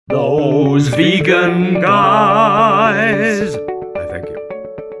Those vegan guys. Thank you.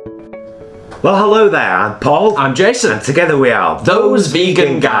 Well, hello there. I'm Paul. I'm Jason. And together we are Those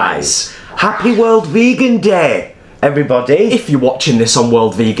Vegan Guys. Happy World Vegan Day, everybody. If you're watching this on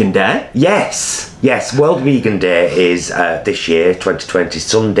World Vegan Day. Yes, World Vegan Day is this year, 2020,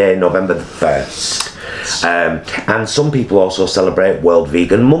 Sunday, November the 1st. And some people also celebrate World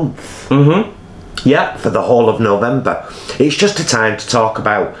Vegan Month. Yeah. For the whole of November. It's just a time to talk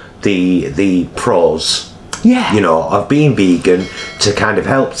about the pros, Yeah. you know, of being vegan, to kind of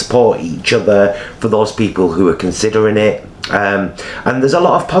help support each other for those people who are considering it. And there's a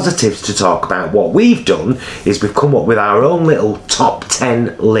lot of positives to talk about. What we've done is we've come up with our own little top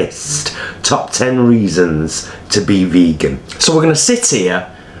 10 list, top 10 reasons to be vegan. So we're going to sit here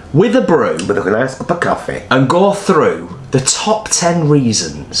with a brew With a nice cup of coffee. and go through the top 10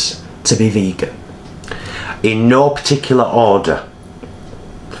 reasons to be vegan. In no particular order.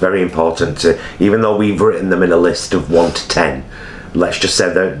 It's very important to, even though we've written them in a list of 1 to 10, let's just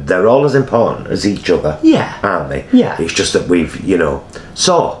say they're all as important as each other. Yeah. Aren't they? Yeah. It's just that we've, you know.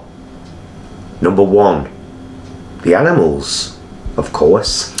 So, number 1, the animals, of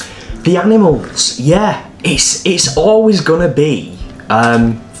course. The animals, yeah. It's always going to be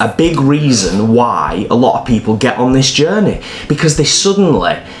a big reason why a lot of people get on this journey, because they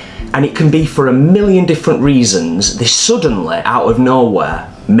suddenly, and it can be for a million different reasons, they suddenly, out of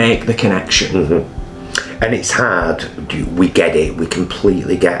nowhere, make the connection. And it's hard, we get it, we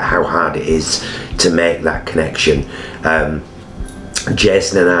completely get how hard it is to make that connection.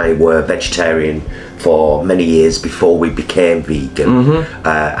 Jason and I were vegetarian for many years before we became vegan,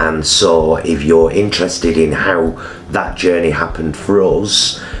 and so if you're interested in how that journey happened for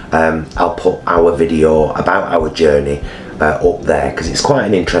us, I'll put our video about our journey up there, because it's quite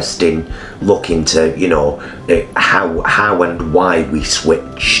an interesting look into, you know, how and why we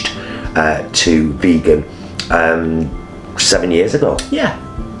switched to vegan 7 years ago.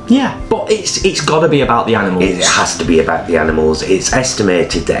 Yeah, but it's got to be about the animals. It has to be about the animals. It's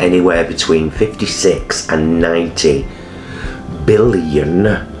estimated that anywhere between 56 and 90 billion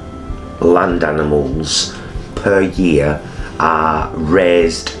land animals per year are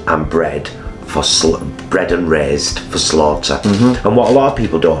raised and bred for raised for slaughter. And what a lot of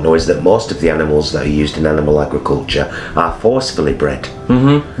people don't know is that most of the animals that are used in animal agriculture are forcefully bred.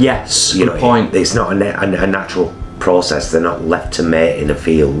 Yes, You good know, point. It's not a natural process. They're not left to mate in a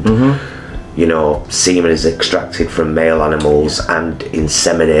field. You know, semen is extracted from male animals and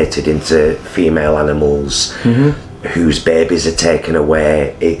inseminated into female animals, whose babies are taken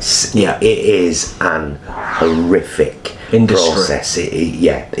away. It is an horrific industry process.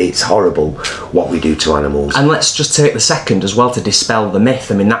 It's horrible what we do to animals. And let's just take the second as well to dispel the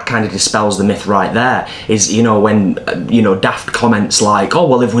myth. I mean, that kind of dispels the myth right there. Is, you know, when you know, daft comments like, oh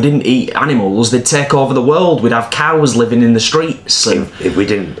well, if we didn't eat animals, they'd take over the world, we'd have cows living in the streets. And If we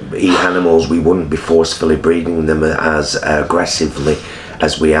didn't eat animals, we wouldn't be forcefully breeding them as aggressively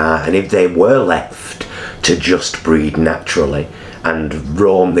as we are. And if they were left to just breed naturally and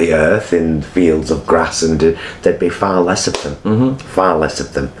roam the earth in fields of grass, and there'd be far less of them. Far less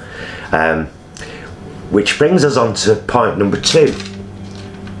of them. Which brings us on to point number 2,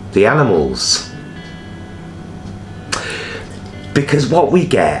 the animals. Because what we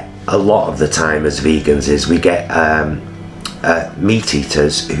get a lot of the time as vegans is we get meat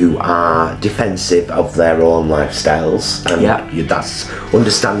eaters who are defensive of their own lifestyles, and that's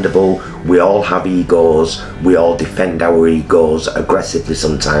understandable. We all have egos, we all defend our egos aggressively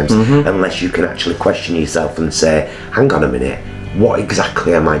sometimes, unless you can actually question yourself and say, hang on a minute, what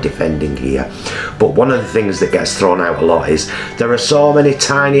exactly am I defending here? But one of the things that gets thrown out a lot is there are so many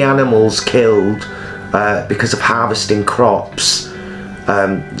tiny animals killed because of harvesting crops,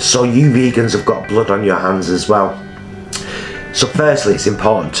 so you vegans have got blood on your hands as well. So firstly, it's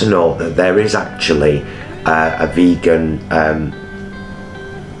important to note that there is actually a vegan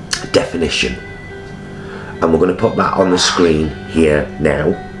definition, and we're going to put that on the screen here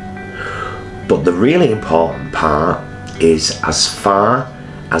now. But the really important part is as far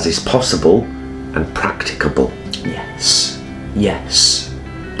as is possible and practicable. yes,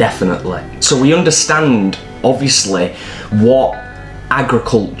 definitely. So we understand, obviously, what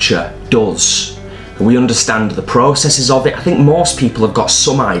agriculture does. We understand the processes of it. I think most people have got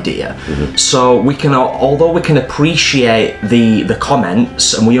some idea. So we can, although we can appreciate the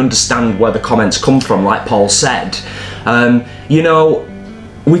comments, and we understand where the comments come from, like Paul said, you know,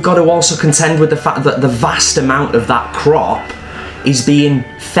 we've got to also contend with the fact that the vast amount of that crop is being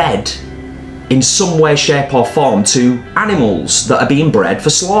fed in some way, shape or form to animals that are being bred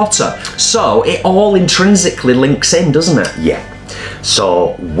for slaughter. So it all intrinsically links in, doesn't it? Yeah.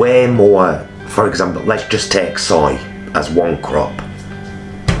 So way more, for example, let's just take soy as one crop.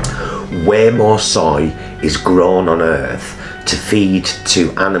 Way more soy is grown on Earth to feed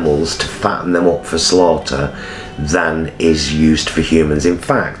to animals to fatten them up for slaughter than is used for humans. In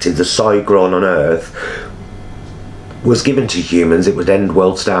fact, if the soy grown on Earth was given to humans, it would end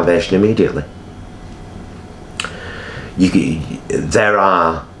world starvation immediately. There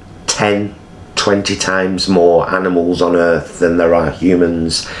are 10, 20 times more animals on Earth than there are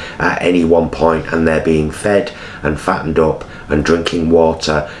humans at any one point, and they're being fed and fattened up and drinking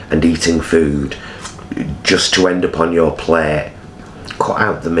water and eating food just to end up on your plate. Cut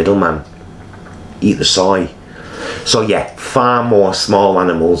out the middleman. Eat the soy. So yeah, far more small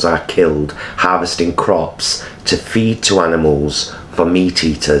animals are killed harvesting crops to feed to animals for meat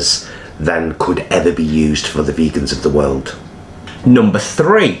eaters than could ever be used for the vegans of the world. Number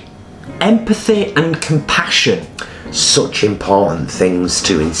 3, empathy and compassion. Such important things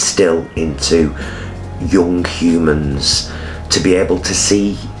to instill into young humans, to be able to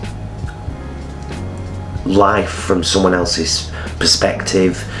see life from someone else's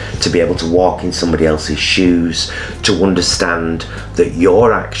perspective, to be able to walk in somebody else's shoes, to understand that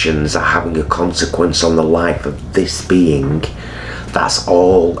your actions are having a consequence on the life of this being. That's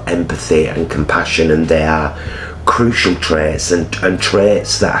all empathy and compassion, and they are crucial traits and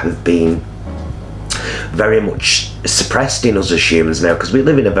traits that have been very much suppressed in us as humans now, because we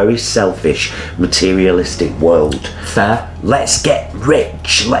live in a very selfish, materialistic world. Fair. Let's get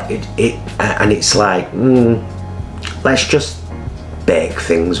rich, and it's like, let's just bake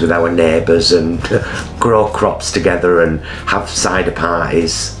things with our neighbours and grow crops together and have cider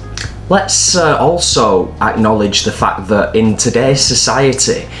parties. Let's also acknowledge the fact that in today's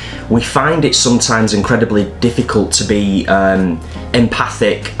society we find it sometimes incredibly difficult to be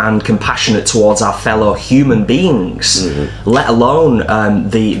empathic and compassionate towards our fellow human beings, let alone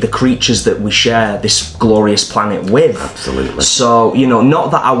the creatures that we share this glorious planet with. Absolutely. So, you know,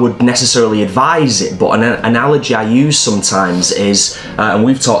 not that I would necessarily advise it, but an analogy I use sometimes is, and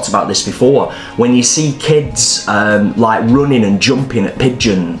we've talked about this before, when you see kids like running and jumping at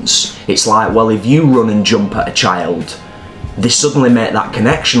pigeons, it's like, well, if you run and jump at a child, they suddenly make that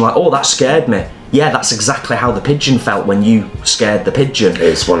connection, like, oh, that scared me. Yeah, that's exactly how the pigeon felt when you scared the pigeon.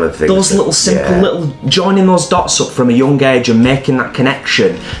 It's one of the things. Those little simple little joining those dots up from a young age and making that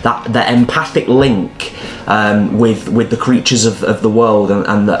connection, that empathic link with the creatures of the world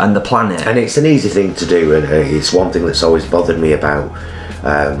and the planet. And it's an easy thing to do, and it's one thing that's always bothered me about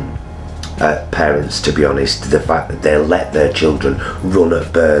parents, to be honest, the fact that they let their children run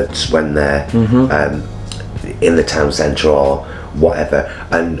at birds when they're in the town centre or whatever,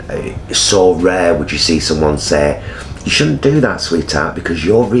 and it's so rare would you see someone say, you shouldn't do that, sweetheart, because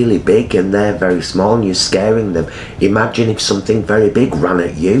you're really big and they're very small and you're scaring them. Imagine if something very big ran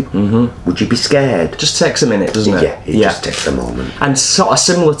at you. Would you be scared? Just takes a minute, doesn't it? Yeah, it just takes a moment. And sort of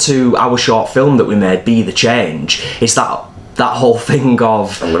similar to our short film that we made, Be the Change, it's that whole thing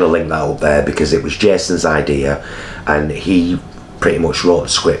of... I'm going to link that up there because it was Jason's idea and he pretty much wrote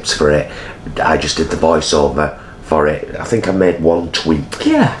scripts for it. I just did the voiceover for it. I think I made one tweak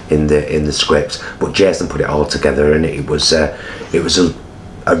in the script, but Jason put it all together, and it was a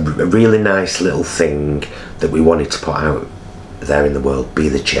really nice little thing that we wanted to put out there in the world. Be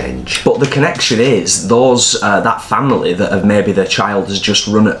the change. But the connection is those that family that have maybe their child has just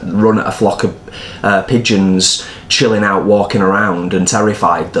run at a flock of pigeons chilling out, walking around, and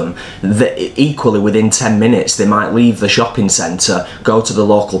terrified them, that equally within 10 minutes they might leave the shopping centre, go to the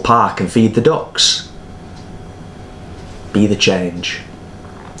local park and feed the ducks. Be the change.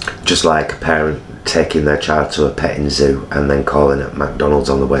 Just like a parent taking their child to a petting zoo and then calling at McDonald's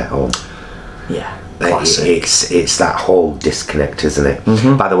on the way home. Yeah, classic. It's that whole disconnect, isn't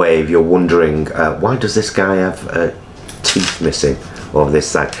it? By the way, if you're wondering why does this guy have teeth missing over this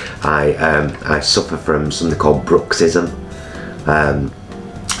side, I suffer from something called bruxism.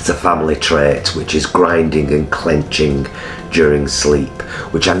 It's a family trait which is grinding and clenching during sleep,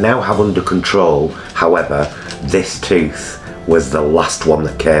 which I now have under control. However, this tooth was the last one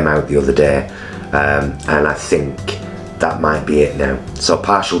that came out the other day, and I think that might be it now. So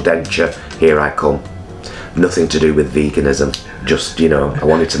partial denture, here I come. Nothing to do with veganism, just, you know, I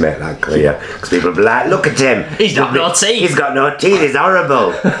wanted to make that clear, because people will be like, look at him, he's got no teeth, he's got no teeth, he's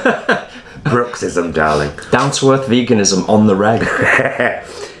horrible. Bruxism, darling. Down to earth veganism on the reg.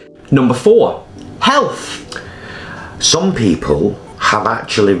 Number 4, health. Some people have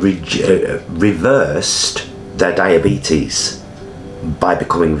actually reversed their diabetes by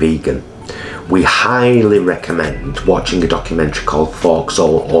becoming vegan. We highly recommend watching a documentary called Forks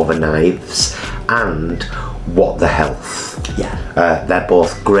Over Knives and What the Health. Yeah. They're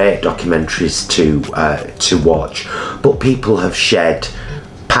both great documentaries to watch, but people have shed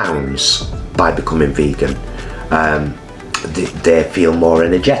pounds by becoming vegan. They feel more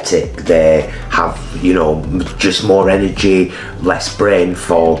energetic, they have, you know, just more energy, less brain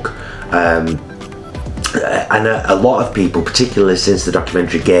fog, and a lot of people, particularly since the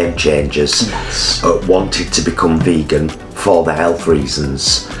documentary Game Changers, yes, wanted to become vegan for the health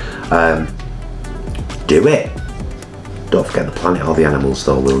reasons. Do it. Don't forget the planet or the animals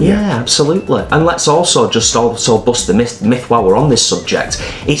though, will you? Yeah, absolutely. And let's also bust the myth while we're on this subject.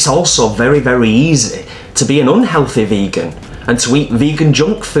 It's also very, very easy to be an unhealthy vegan and to eat vegan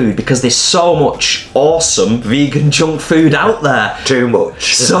junk food, because there's so much awesome vegan junk food out there. Too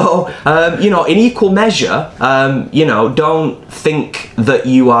much. So, you know, in equal measure, you know, don't think that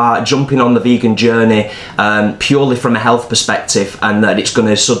you are jumping on the vegan journey purely from a health perspective and that it's going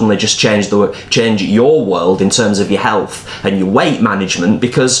to suddenly just change your world in terms of your health and your weight management,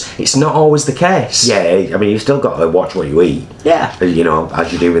 because it's not always the case. Yeah, I mean, you've still got to watch what you eat. Yeah. You know,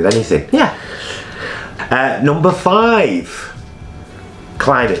 as you do with anything. Yeah. Number 5.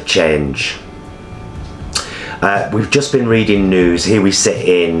 Climate change. We've just been reading news. Here we sit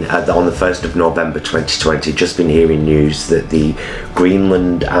on the 1st of November 2020, just been hearing news that the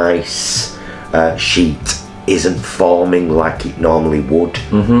Greenland ice sheet isn't forming like it normally would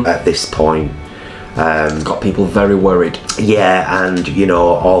at this point. Got people very worried. Yeah, and you know,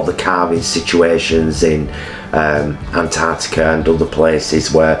 all the calving situations in Antarctica and other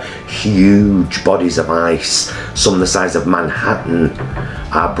places where huge bodies of ice, some the size of Manhattan,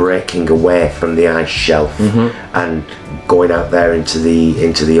 are breaking away from the ice shelf and going out there into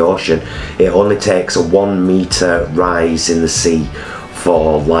the ocean. It only takes a 1 meter rise in the sea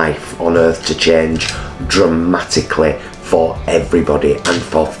for life on Earth to change dramatically for everybody, and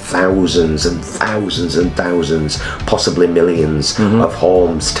for thousands and thousands and thousands, possibly millions of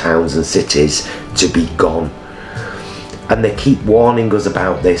homes, towns and cities to be gone. And they keep warning us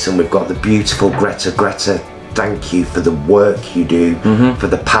about this, and we've got the beautiful Greta. Thank you for the work you do, for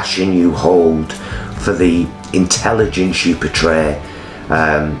the passion you hold, for the intelligence you portray.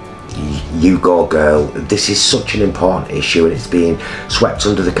 You go, girl. This is such an important issue, and it's being swept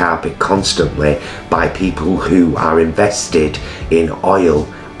under the carpet constantly by people who are invested in oil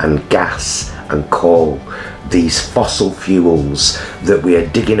and gas and coal, these fossil fuels that we are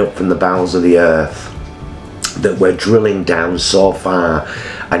digging up from the bowels of the earth, that we're drilling down so far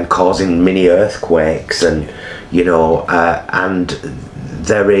and causing mini earthquakes, and you know, and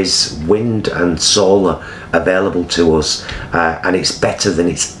there is wind and solar available to us, and it's better than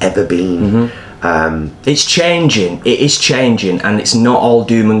it's ever been. It's changing, it is changing, and it's not all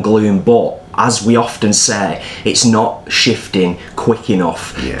doom and gloom, but as we often say, it's not shifting quick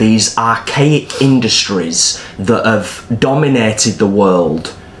enough. Yeah. These archaic industries that have dominated the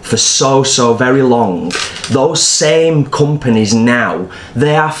world for so very long, those same companies now,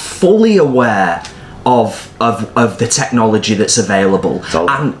 they are fully aware of the technology that's available,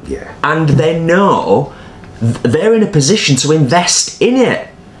 and they know they're in a position to invest in it,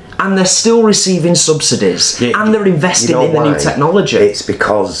 and they're still receiving subsidies, and they're investing in the new technology. It's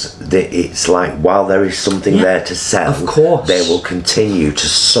because it's like, while there is something there to sell, of course, they will continue to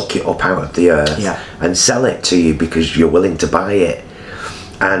suck it up out of the earth and sell it to you because you're willing to buy it.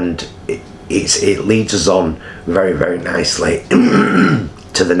 And it leads us on very nicely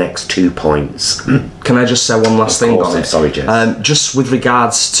to the next 2 points. Can I just say one last thing on it? I'm sorry, Jess. Just with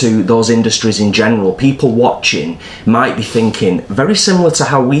regards to those industries in general, people watching might be thinking very similar to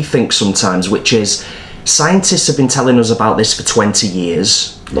how we think sometimes, which is, scientists have been telling us about this for 20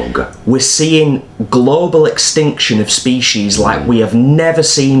 years. Longer. We're seeing global extinction of species like we have never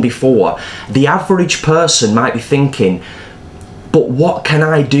seen before. The average person might be thinking, but what can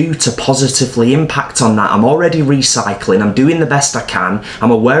I do to positively impact on that? I'm already recycling, I'm doing the best I can, I'm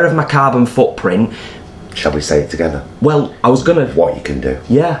aware of my carbon footprint. Shall we say it together? Well, I was gonna... What you can do.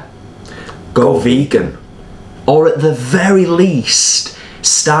 Yeah. Go vegan. Or at the very least,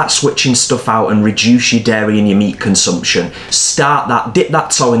 start switching stuff out and reduce your dairy and your meat consumption. Start that, dip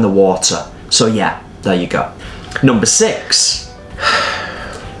that toe in the water. So yeah, there you go. Number 6.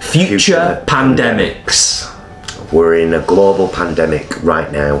 Future pandemics. We're in a global pandemic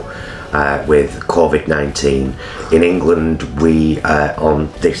right now with COVID-19. In England,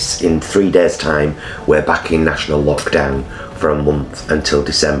 in 3 days' time, we're back in national lockdown for a month until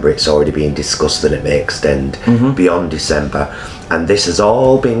December. It's already being discussed that it may extend beyond December. And this has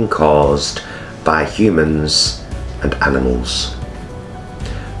all been caused by humans and animals.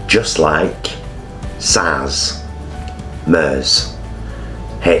 Just like SARS, MERS,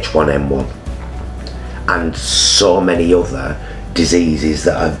 H1N1. and so many other diseases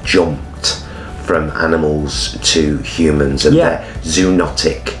that have jumped from animals to humans, and they're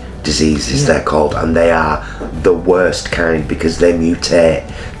zoonotic diseases, they're called, and they are the worst kind because they mutate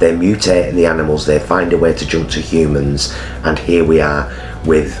in the animals, they find a way to jump to humans, and here we are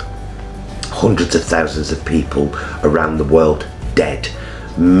with hundreds of thousands of people around the world dead,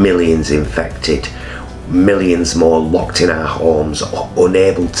 millions infected, millions more locked in our homes,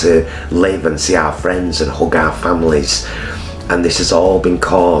 unable to live and see our friends and hug our families. And this has all been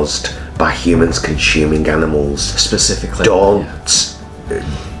caused by humans consuming animals. Specifically.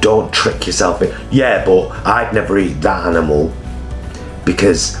 Don't trick yourself in. Yeah, but I'd never eat that animal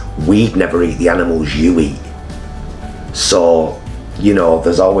because we'd never eat the animals you eat. So, you know,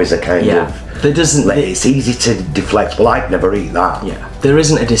 there's always a kind of... it's easy to deflect, well, I'd never eat that. Yeah, there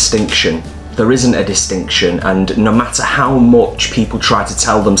isn't a distinction. There isn't a distinction, and no matter how much people try to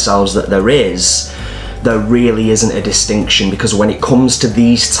tell themselves that there is, there really isn't a distinction, because when it comes to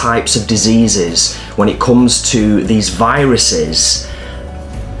these types of diseases, when it comes to these viruses,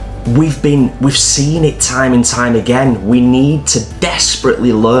 we've seen it time and time again. We need to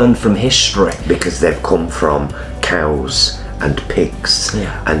desperately learn from history. Because they've come from cows and pigs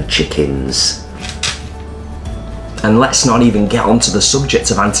and chickens. And let's not even get onto the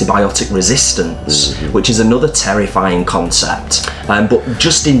subject of antibiotic resistance, which is another terrifying concept. But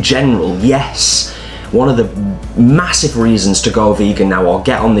just in general, yes, one of the massive reasons to go vegan now or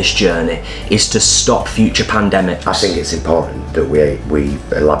get on this journey is to stop future pandemics. I think it's important that we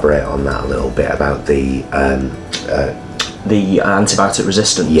elaborate on that a little bit about the antibiotic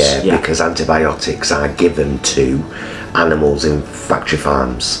resistance. Yeah, because antibiotics are given to animals in factory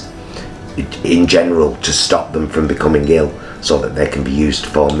farms in general to stop them from becoming ill, so that they can be used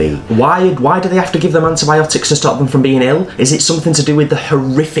for meat. Why do they have to give them antibiotics to stop them from being ill? Is it something to do with the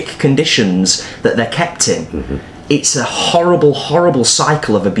horrific conditions that they're kept in? It's a horrible, horrible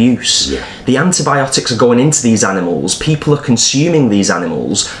cycle of abuse. The antibiotics are going into these animals, people are consuming these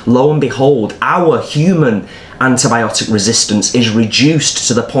animals, lo and behold, our human antibiotic resistance is reduced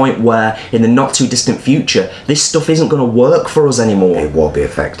to the point where in the not too distant future this stuff isn't going to work for us anymore. It won't be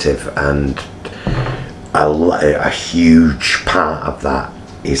effective, and a huge part of that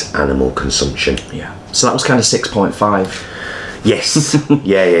is animal consumption. So that was kind of 6.5. Yes.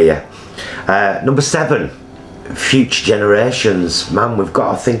 Yeah. Number 7, future generations. Man, we've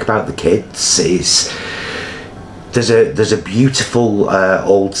got to think about the kids. There's a beautiful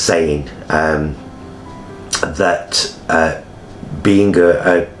old saying that being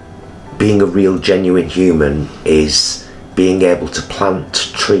a real genuine human is being able to plant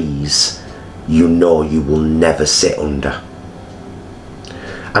trees you know you will never sit under.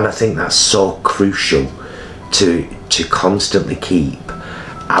 And I think that's so crucial to constantly keep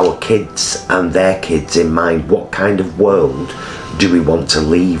our kids and their kids in mind. What kind of world do we want to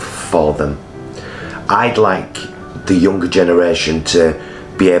leave for them? I'd like the younger generation to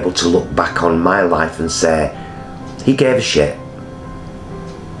be able to look back on my life and say, he gave a shit.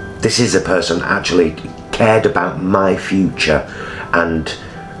 This is a person that actually cared about my future and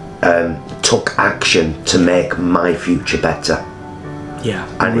took action to make my future better.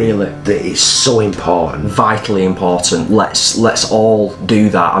 And really, it's so important, vitally important. Let's all do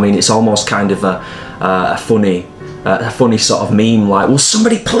that. I mean, it's almost kind of a funny sort of meme, like, will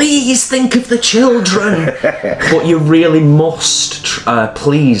somebody please think of the children? But you really must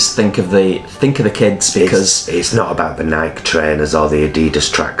please think of the kids, because it's not about the Nike trainers or the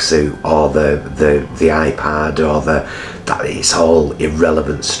Adidas tracksuit or the iPad or that. It's all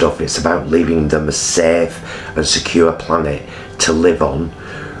irrelevant stuff. It's about leaving them a safe and secure planet to live on,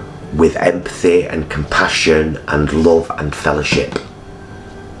 with empathy and compassion and love and fellowship.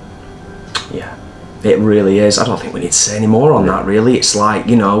 It really is. I don't think we need to say any more on that, really. It's like,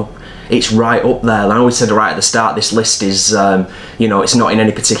 you know, it's right up there. And I always said right at the start, this list is, you know, it's not in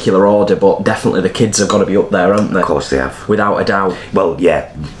any particular order, but definitely the kids have got to be up there, haven't they? Of course they have. Without a doubt. Well,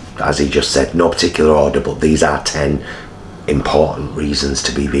 yeah, as he just said, no particular order, but these are 10 important reasons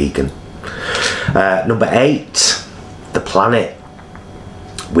to be vegan. Number 8, the planet.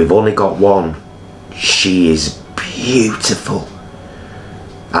 We've only got one. She is beautiful.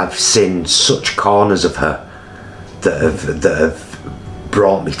 I've seen such corners of her that have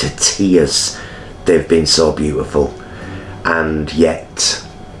brought me to tears. They've been so beautiful, and yet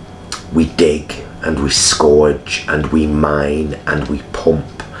we dig and we scourge and we mine and we pump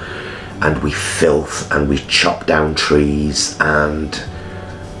and we filth and we chop down trees, and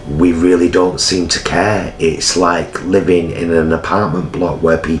we really don't seem to care. It's like living in an apartment block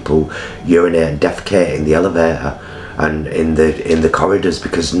where people urinate and defecate in the elevator and in the corridors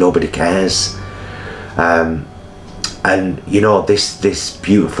because nobody cares. And you know, this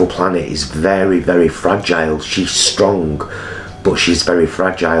beautiful planet is very, very fragile. She's strong, but she's very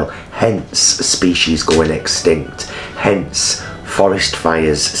fragile. Hence, species going extinct. Hence, forest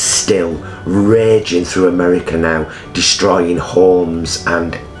fires still raging through America now, destroying homes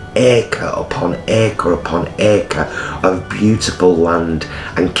and acre upon acre upon acre of beautiful land,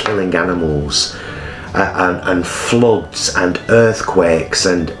 and killing animals, and floods and earthquakes.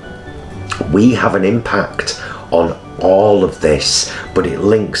 And we have an impact on all of this, but it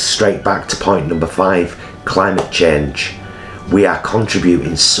links straight back to point number 5, climate change. We are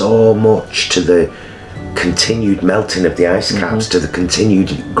contributing so much to the continued melting of the ice caps, to the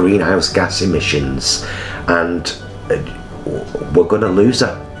continued greenhouse gas emissions, and we're going to lose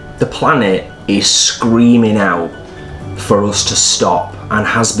her. The planet is screaming out for us to stop, and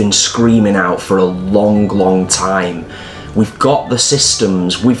has been screaming out for a long, long time. We've got the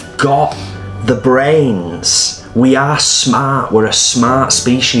systems, we've got the brains. We are smart, we're a smart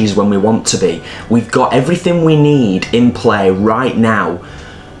species when we want to be. We've got everything we need in play right now,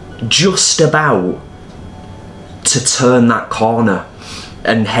 just about to turn that corner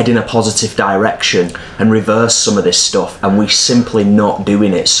and head in a positive direction and reverse some of this stuff, and we're simply not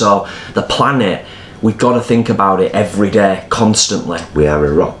doing it. So the planet, we've got to think about it every day, constantly. We are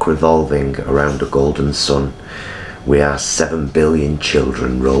a rock revolving around a golden sun. We are 7 billion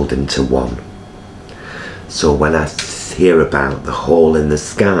children rolled into one. So when I hear about the hole in the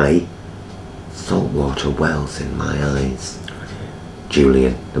sky, saltwater wells in my eyes.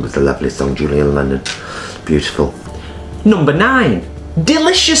 Julian, it was a lovely song, Julian Lennon. Beautiful. Number 9,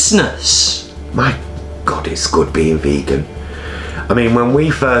 deliciousness. My God, it's good being vegan. I mean, when we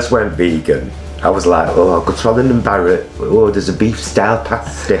first went vegan, I was like, oh, I'll go to Allen and Barrett. Oh, there's a beef style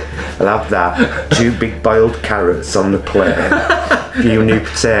pasty. I'll have that. 2 big boiled carrots on the plate. A few new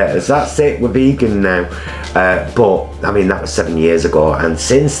potatoes. That's it, we're vegan now. But, I mean, that was 7 years ago. And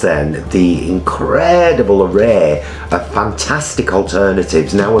since then, the incredible array of fantastic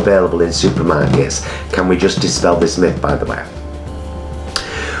alternatives now available in supermarkets. Can we just dispel this myth, by the way?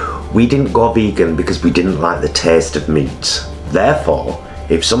 We didn't go vegan because we didn't like the taste of meat. Therefore,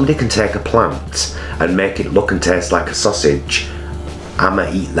 if somebody can take a plant and make it look and taste like a sausage, I'ma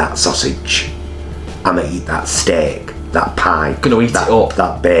eat that sausage. I'ma eat that steak, that pie. Gonna eat that, it up.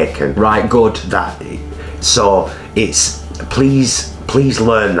 That bacon. Right, good. So it's, please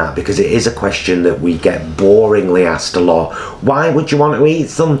learn that, because it is a question that we get boringly asked a lot. Why would you want to eat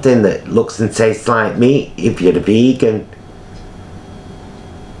something that looks and tastes like meat if you're a vegan?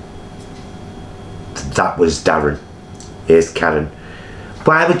 That was Darren. Here's Karen.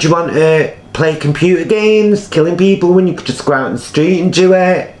 Why would you want to play computer games, killing people, when you could just go out in the street and do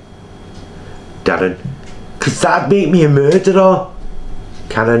it? Darren. Because that'd make me a murderer.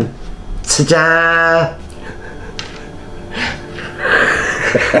 Karen. Ta-da!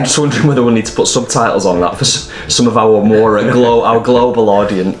 I'm just wondering whether we need to put subtitles on that for some of our more our global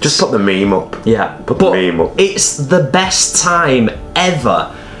audience. Just put the meme up. Yeah, put the meme up. It's the best time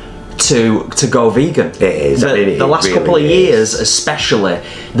ever to go vegan. It is. The last really couple of years especially,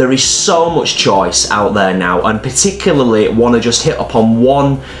 there is so much choice out there now, and particularly want to just hit upon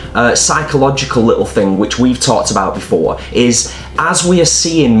one psychological little thing which we've talked about before, is as we are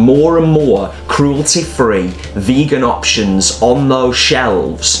seeing more and more cruelty-free vegan options on those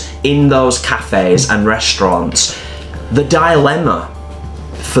shelves in those cafes and restaurants, the dilemma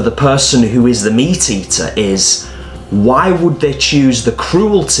for the person who is the meat eater is, why would they choose the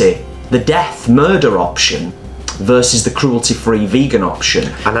cruelty, the death, murder option versus the cruelty-free vegan option?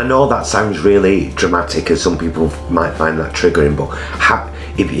 And I know that sounds really dramatic, as some people might find that triggering, but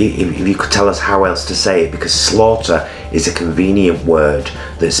if you could tell us how else to say it, because slaughter is a convenient word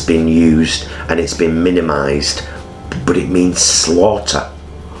that's been used and it's been minimised, but it means slaughter.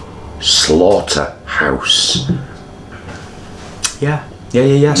 Slaughterhouse. Yeah. Yeah.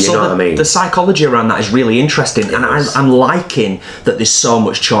 You know what I mean? The psychology around that is really interesting, and I'm liking that there's so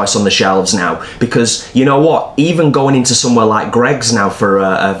much choice on the shelves now, because you know what? Even going into somewhere like Greg's now for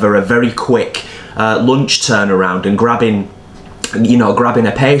a very quick lunch turnaround and grabbing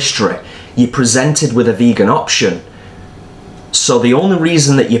a pastry, you're presented with a vegan option. So the only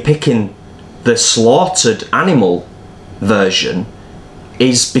reason that you're picking the slaughtered animal version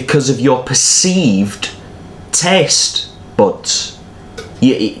is because of your perceived taste buds.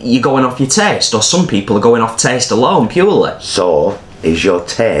 You're going off your taste, or some people are going off taste alone, purely. So, is your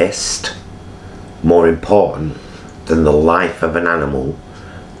taste more important than the life of an animal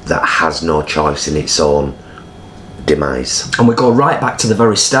that has no choice in its own demise? And we go right back to the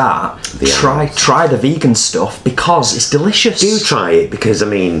very start. Try the vegan stuff because it's delicious. Do try it, because I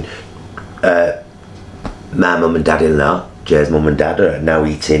mean, My mum and dad-in-law, Jay's mum and dad, are now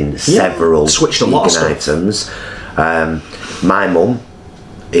eating several switched a lot of items. My mum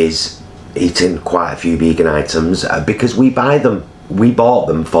is eating quite a few vegan items because we buy them. We bought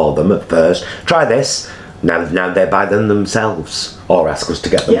them for them at first. Try this. Now they buy them themselves or ask us to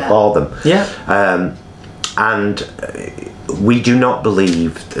get them for them. Yeah. And we do not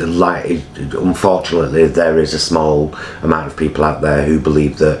believe, like, unfortunately, there is a small amount of people out there who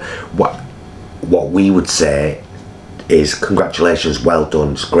believe that what we would say is congratulations, well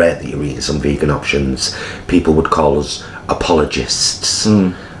done, it's great that you're eating some vegan options. People would call us apologists.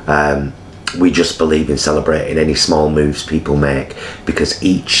 We just believe in celebrating any small moves people make, because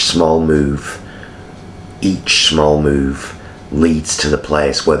each small move leads to the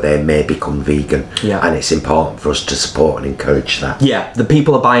place where they may become vegan. And it's important for us to support and encourage that. The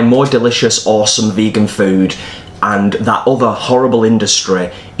people are buying more delicious, awesome vegan food, and that other horrible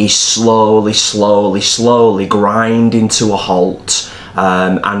industry is slowly grinding to a halt.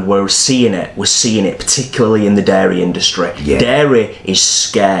 And we're seeing it particularly in the dairy industry. Dairy is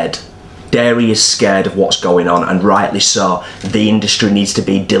scared. Dairy is scared of what's going on, and rightly so. The industry needs to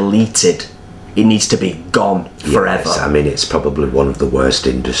be deleted. It needs to be gone forever. Yes, I mean, it's probably one of the worst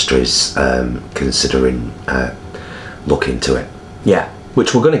industries, considering look into it. Yeah,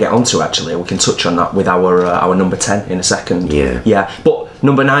 which we're going to get onto, actually. We can touch on that with our number 10 in a second. Yeah, but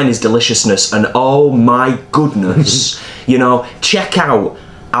number 9 is deliciousness, and oh my goodness, you know, check out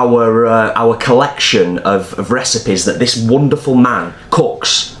our collection of recipes that this wonderful man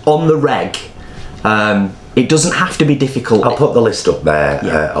cooks on the reg. It doesn't have to be difficult. I'll put the list up there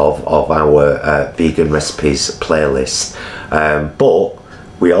of our vegan recipes playlist. But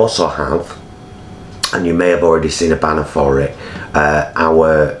we also have, and you may have already seen a banner for it,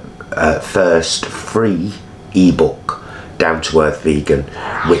 our first free ebook, Down to Earth Vegan,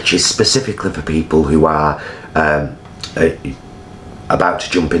 which is specifically for people who are about to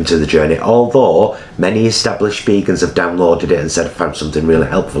jump into the journey, although many established vegans have downloaded it and said I found something really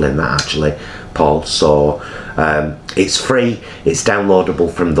helpful in that, actually, Paul. So it's free, it's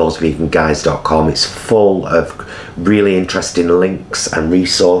downloadable from thoseveganguys.com. It's full of really interesting links and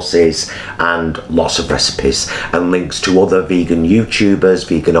resources and lots of recipes and links to other vegan YouTubers,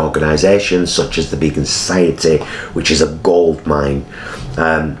 vegan organisations such as the Vegan Society, which is a gold mine.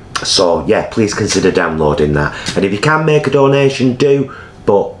 So yeah, please consider downloading that, and if you can make a donation, do,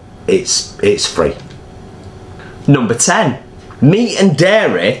 but it's free. Number 10, meat and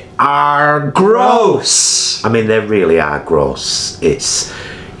dairy are gross. I mean, they really are gross. It's,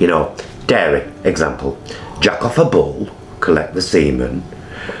 you know, dairy, example, jack off a bull, collect the semen,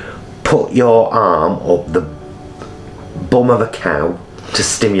 put your arm up the bum of a cow to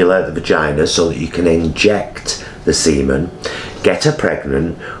stimulate the vagina so that you can inject the semen, get her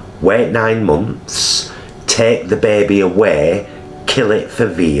pregnant, wait 9 months, take the baby away, kill it for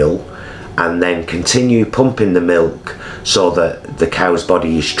veal, and then continue pumping the milk so that the cow's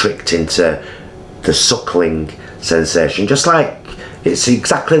body is tricked into the suckling sensation, just like it's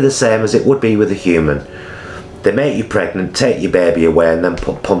exactly the same as it would be with a human. They make you pregnant, take your baby away, and then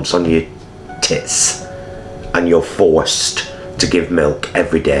put pumps on your tits, and you're forced to give milk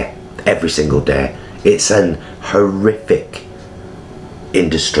every day, every single day. It's an horrific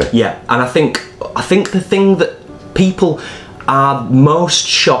industry. Yeah, and I think the thing that people are most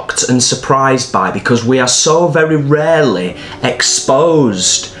shocked and surprised by, because we are so very rarely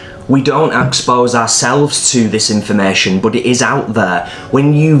exposed, we don't expose ourselves to this information, but it is out there.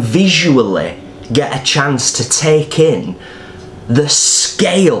 When you visually get a chance to take in the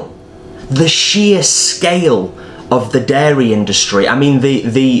scale, the sheer scale of the dairy industry. I mean,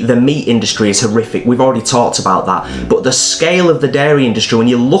 the meat industry is horrific. We've already talked about that. But the scale of the dairy industry, when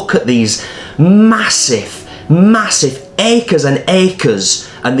you look at these massive acres and acres,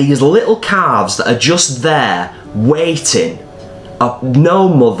 and these little calves that are just there waiting, no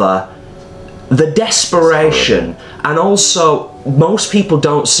mother, the desperation, and also most people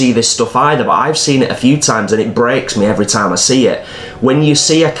don't see this stuff either, but I've seen it a few times and it breaks me every time I see it. When you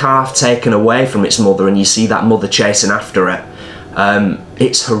see a calf taken away from its mother and you see that mother chasing after it,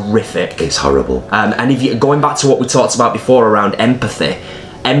 it's horrific. It's horrible. And if you, going back to what we talked about before around empathy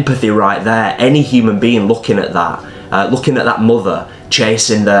right there, any human being looking at that mother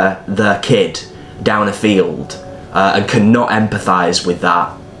chasing their kid down a field and cannot empathise with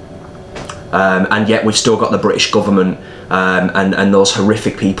that. And yet we've still got the British government and those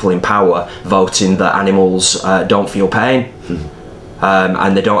horrific people in power voting that animals don't feel pain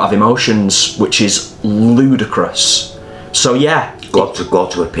and they don't have emotions, which is ludicrous. So yeah. Go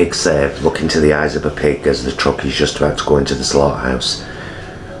to a pig save, look into the eyes of a pig as the truck is just about to go into the slaughterhouse.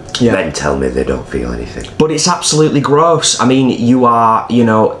 then tell me they don't feel anything. But it's absolutely gross. I mean, you are, you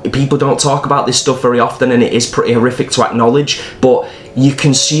know, people don't talk about this stuff very often, and it is pretty horrific to acknowledge, but you're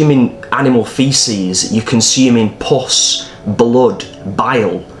consuming animal feces, you're consuming pus, blood,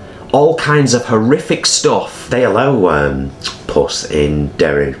 bile, all kinds of horrific stuff. They allow pus in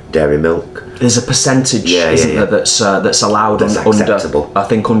dairy milk. There's a percentage, isn't there, that's allowed that's acceptable. Under, I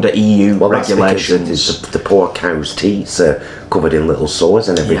think, under EU regulations. That's the poor cow's teats are covered in little sores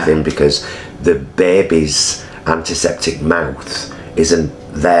and everything because the baby's antiseptic mouth isn't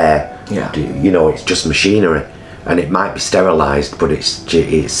there. Yeah. You know, it's just machinery, and it might be sterilised, but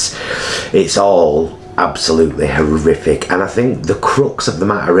it's all absolutely horrific. And I think the crux of the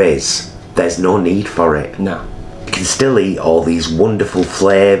matter is there's no need for it. No. You can still eat all these wonderful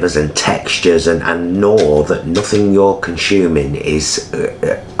flavours and textures and know that nothing you're consuming is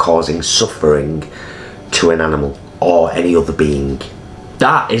causing suffering to an animal or any other being.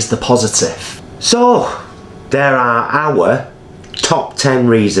 That is the positive. So, there are our top 10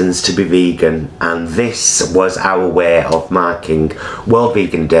 reasons to be vegan, and this was our way of marking World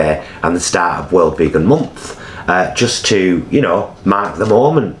Vegan Day and the start of World Vegan Month, just to, you know, mark the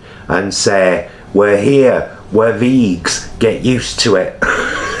moment and say, we're here, we're vegs, get used to it.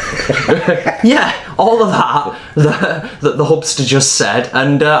 Yeah, all of that the hubster just said,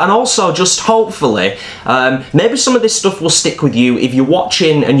 and also just hopefully maybe some of this stuff will stick with you. If you're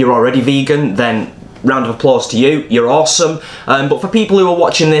watching and you're already vegan, then round of applause to you, you're awesome. But for people who are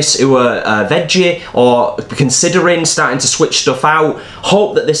watching this who are veggie or considering starting to switch stuff out,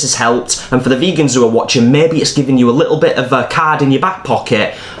 hope that this has helped. And for the vegans who are watching, maybe it's giving you a little bit of a card in your back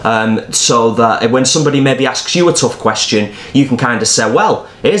pocket, so that when somebody maybe asks you a tough question, you can kind of say, well,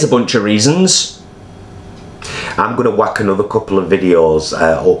 here's a bunch of reasons. I'm going to whack another couple of videos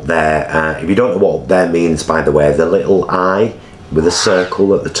up there. If you don't know what up there means, by the way, the little eye with a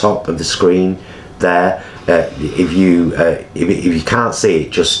circle at the top of the screen there. If you can't see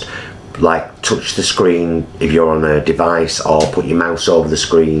it, just like touch the screen if you're on a device, or put your mouse over the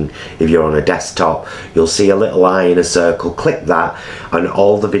screen if you're on a desktop. You'll see a little eye in a circle. Click that and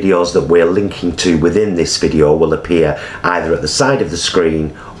all the videos that we're linking to within this video will appear either at the side of the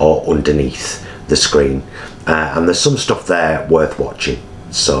screen or underneath the screen, and there's some stuff there worth watching.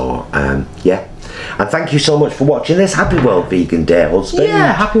 So yeah, and thank you so much for watching this. Happy World Vegan Day, husband.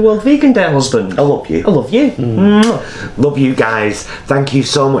 Yeah, happy World Vegan Day, husband. I love you. I love you. Love you guys. Thank you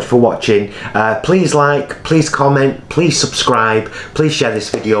so much for watching. Please like, please comment, please subscribe, please share this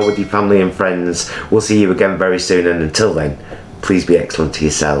video with your family and friends. We'll see you again very soon, and until then, please be excellent to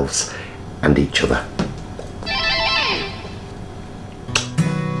yourselves and each other.